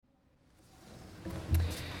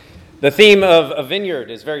The theme of a vineyard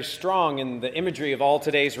is very strong in the imagery of all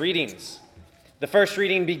today's readings. The first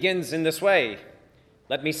reading begins in this way: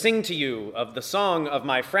 "Let me sing to you of the song of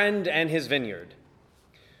my friend and his vineyard."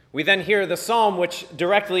 We then hear the psalm which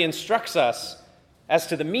directly instructs us as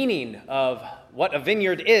to the meaning of what a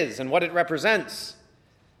vineyard is and what it represents.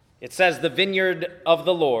 It says the vineyard of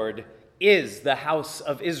the Lord is the house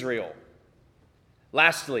of Israel.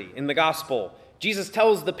 Lastly, in the gospel, Jesus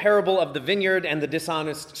tells the parable of the vineyard and the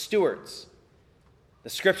dishonest stewards. The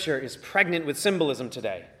scripture is pregnant with symbolism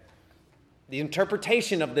today. The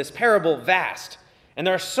interpretation of this parable vast, and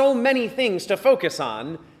there are so many things to focus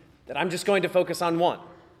on that I'm just going to focus on one,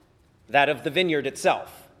 that of the vineyard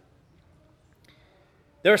itself.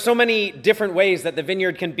 There are so many different ways that the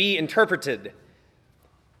vineyard can be interpreted.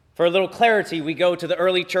 For a little clarity, we go to the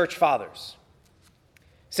early church fathers.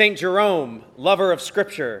 St. Jerome, lover of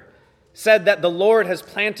Scripture, said that the Lord has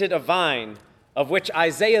planted a vine of which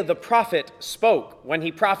Isaiah the prophet spoke when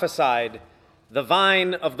he prophesied, "The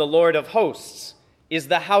vine of the Lord of hosts is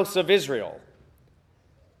the house of Israel."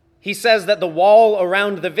 He says that the wall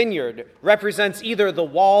around the vineyard represents either the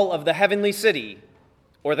wall of the heavenly city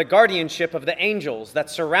or the guardianship of the angels that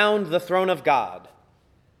surround the throne of God.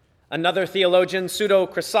 Another theologian,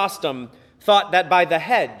 Pseudo-Chrysostom, thought that by the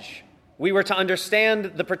hedge, we were to understand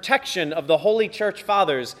the protection of the holy church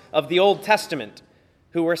fathers of the Old Testament,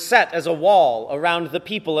 who were set as a wall around the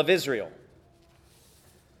people of Israel.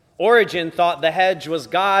 Origen thought the hedge was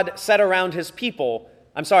God set around his people.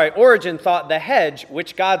 Origen thought the hedge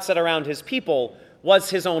which God set around his people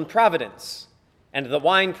was his own providence, and the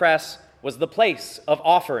winepress was the place of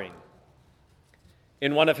offering.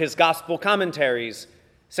 In one of his gospel commentaries,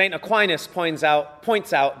 St. Aquinas points out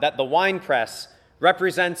that the winepress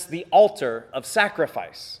represents the altar of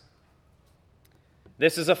sacrifice.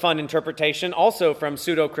 This is a fun interpretation also from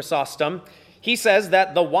Pseudo-Chrysostom. He says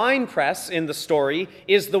that the winepress in the story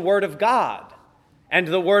is the Word of God, and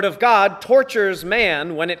the Word of God tortures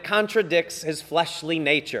man when it contradicts his fleshly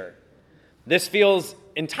nature. This feels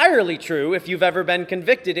entirely true if you've ever been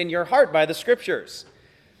convicted in your heart by the Scriptures.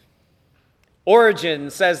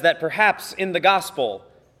 Origen says that perhaps in the gospel,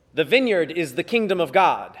 the vineyard is the kingdom of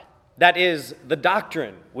God. That is, the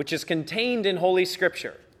doctrine which is contained in Holy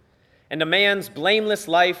Scripture. And a man's blameless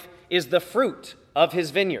life is the fruit of his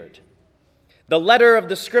vineyard. The letter of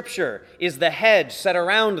the Scripture is the hedge set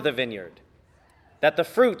around the vineyard, that the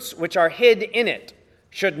fruits which are hid in it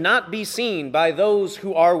should not be seen by those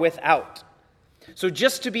who are without. So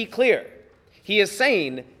just to be clear, he is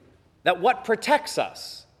saying that what protects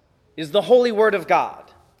us is the holy word of God.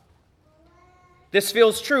 This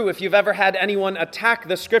feels true if you've ever had anyone attack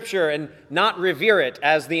the Scripture and not revere it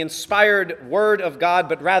as the inspired word of God,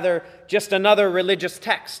 but rather just another religious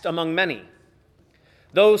text among many.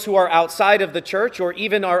 Those who are outside of the church, or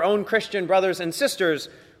even our own Christian brothers and sisters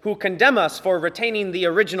who condemn us for retaining the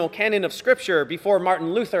original canon of Scripture before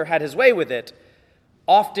Martin Luther had his way with it,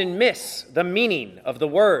 often miss the meaning of the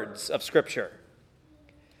words of Scripture.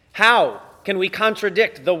 How can we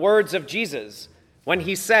contradict the words of Jesus when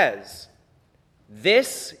he says,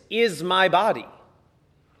 "This is my body.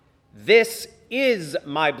 This is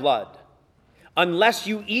my blood. Unless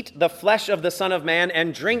you eat the flesh of the Son of Man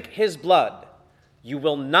and drink his blood, you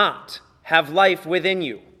will not have life within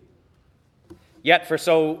you." Yet for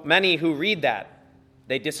so many who read that,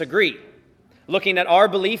 they disagree, looking at our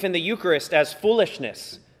belief in the Eucharist as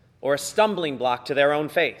foolishness or a stumbling block to their own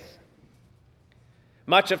faith.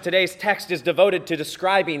 Much of today's text is devoted to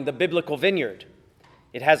describing the biblical vineyard.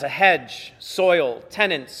 It has a hedge, soil,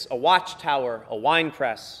 tenants, a watchtower, a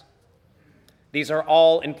winepress. These are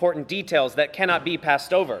all important details that cannot be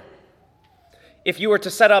passed over. If you were to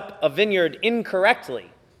set up a vineyard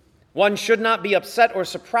incorrectly, one should not be upset or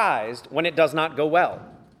surprised when it does not go well.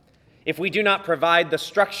 If we do not provide the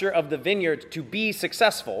structure of the vineyard to be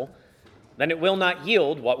successful, then it will not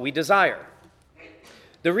yield what we desire.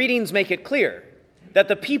 The readings make it clear that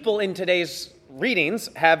the people in today's readings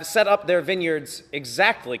have set up their vineyards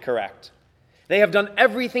exactly correct. They have done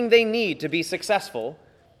everything they need to be successful,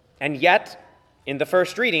 and yet, in the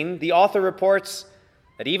first reading, the author reports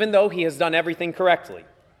that even though he has done everything correctly,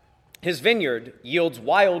 his vineyard yields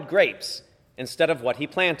wild grapes instead of what he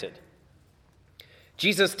planted.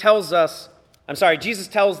 Jesus tells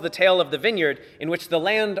the tale of the vineyard in which the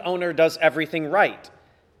landowner does everything right,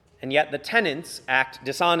 and yet the tenants act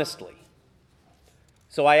dishonestly.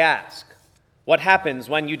 So I ask, what happens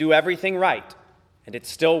when you do everything right and it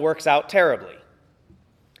still works out terribly?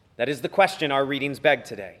 That is the question our readings beg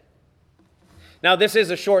today. Now, this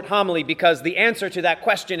is a short homily because the answer to that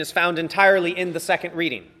question is found entirely in the second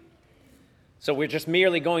reading. So we're just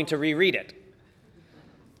merely going to reread it.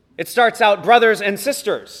 It starts out, brothers and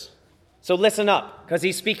sisters. So listen up, because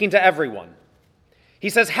he's speaking to everyone. He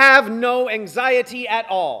says, have no anxiety at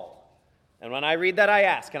all. And when I read that, I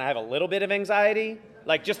ask, can I have a little bit of anxiety?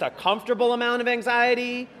 Like just a comfortable amount of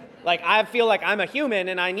anxiety? Like I feel like I'm a human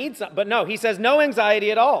and I need some. But no, he says no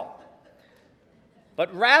anxiety at all.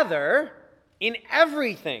 But rather, in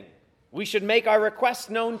everything, we should make our requests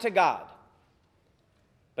known to God.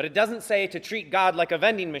 But it doesn't say to treat God like a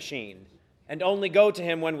vending machine and only go to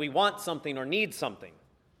him when we want something or need something.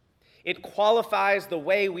 It qualifies the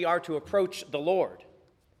way we are to approach the Lord.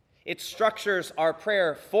 It structures our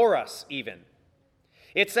prayer for us even.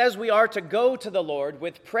 It says we are to go to the Lord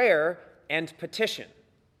with prayer and petition.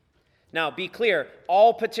 Now, be clear,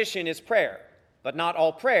 all petition is prayer, but not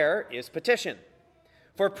all prayer is petition.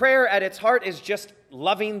 For prayer at its heart is just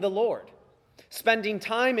loving the Lord, spending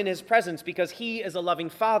time in his presence because he is a loving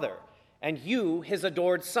Father, and you, his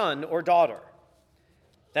adored son or daughter.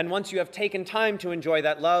 Then once you have taken time to enjoy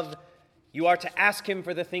that love, you are to ask him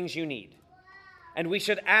for the things you need. And we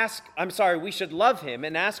should love him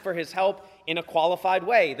and ask for his help in a qualified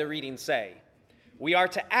way, the readings say. We are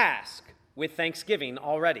to ask with thanksgiving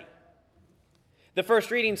already. The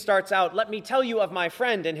first reading starts out, let me tell you of my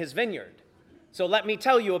friend and his vineyard. So let me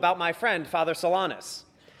tell you about my friend, Father Solanus.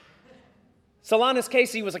 Solanus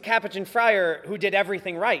Casey was a Capuchin friar who did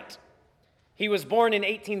everything right. He was born in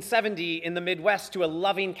 1870 in the Midwest to a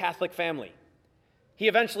loving Catholic family. He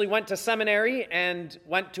eventually went to seminary and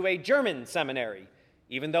went to a German seminary,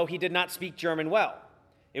 even though he did not speak German well.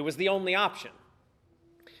 It was the only option.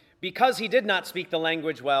 Because he did not speak the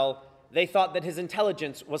language well, they thought that his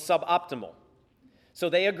intelligence was suboptimal. So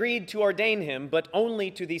they agreed to ordain him, but only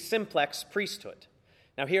to the simplex priesthood.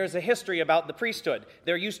 Now here's a history about the priesthood.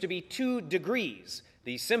 There used to be 2 degrees,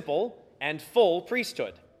 the simple and full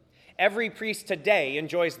priesthood. Every priest today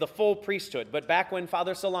enjoys the full priesthood, but back when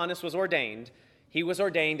Father Solanus was ordained, he was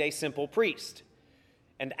ordained a simple priest.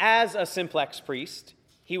 And as a simplex priest,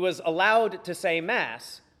 he was allowed to say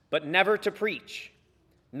Mass, but never to preach,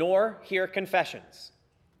 nor hear confessions.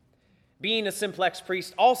 Being a simplex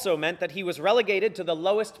priest also meant that he was relegated to the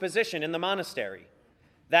lowest position in the monastery,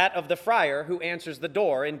 that of the friar who answers the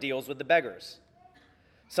door and deals with the beggars.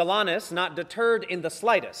 Solanus, not deterred in the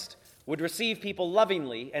slightest, would receive people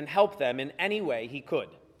lovingly and help them in any way he could.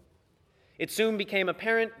 It soon became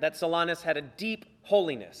apparent that Solanus had a deep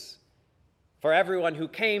holiness, for everyone who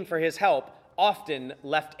came for his help often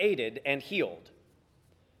left aided and healed.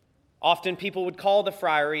 Often people would call the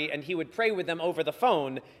friary and he would pray with them over the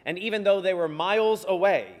phone, and even though they were miles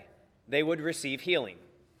away, they would receive healing.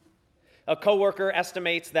 A coworker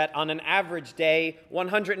estimates that on an average day,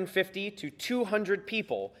 150 to 200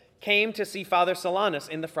 people came to see Father Solanus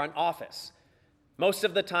in the front office. Most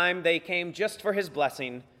of the time they came just for his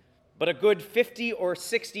blessing, but a good 50 or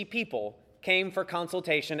 60 people came for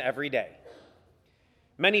consultation every day.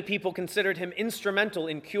 Many people considered him instrumental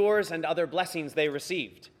in cures and other blessings they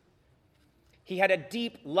received. He had a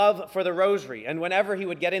deep love for the rosary, and whenever he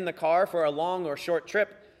would get in the car for a long or short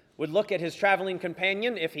trip, would look at his traveling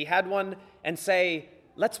companion, if he had one, and say,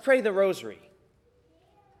 "Let's pray the rosary."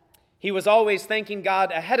 He was always thanking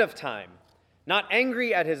God ahead of time, not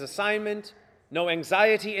angry at his assignment, no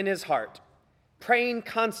anxiety in his heart, praying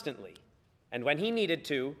constantly, and when he needed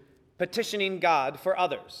to, petitioning God for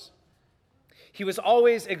others. He was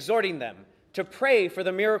always exhorting them to pray for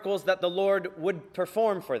the miracles that the Lord would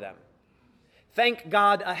perform for them. Thank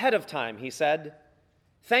God ahead of time, he said.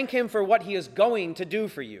 Thank him for what he is going to do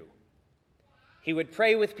for you. He would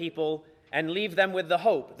pray with people and leave them with the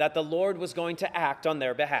hope that the Lord was going to act on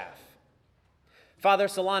their behalf. Father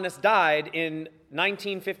Solanus died in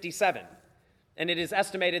 1957, and it is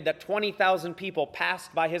estimated that 20,000 people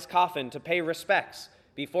passed by his coffin to pay respects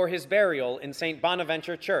before his burial in St.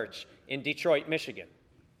 Bonaventure Church in Detroit, Michigan.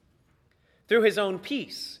 Through his own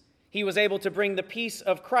peace, he was able to bring the peace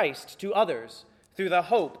of Christ to others through the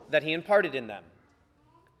hope that he imparted in them.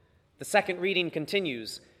 The second reading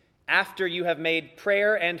continues, after you have made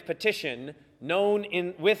prayer and petition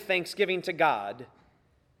known with thanksgiving to God,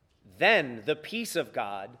 then the peace of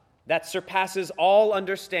God that surpasses all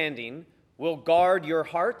understanding will guard your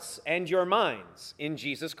hearts and your minds in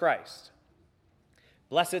Jesus Christ.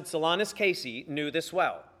 Blessed Solanus Casey knew this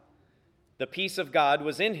well. The peace of God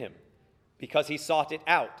was in him because he sought it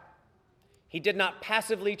out. He did not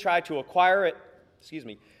passively try to acquire it,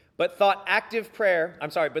 but through active prayer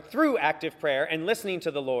and listening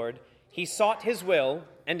to the Lord, he sought his will,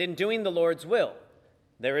 and in doing the Lord's will,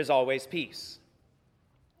 there is always peace.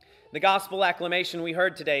 The gospel acclamation we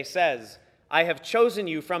heard today says, I have chosen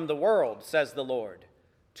you from the world, says the Lord,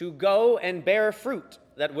 to go and bear fruit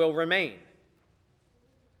that will remain.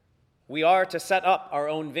 We are to set up our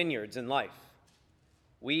own vineyards in life.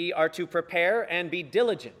 We are to prepare and be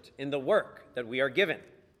diligent in the work that we are given.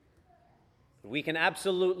 We can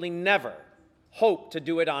absolutely never hope to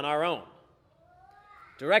do it on our own.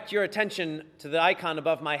 Direct your attention to the icon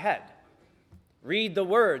above my head. Read the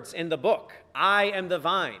words in the book. I am the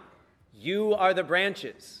vine. You are the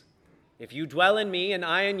branches. If you dwell in me and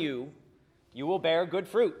I in you, you will bear good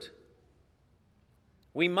fruit.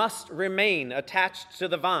 We must remain attached to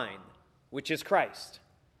the vine, which is Christ,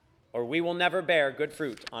 or we will never bear good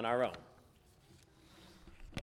fruit on our own.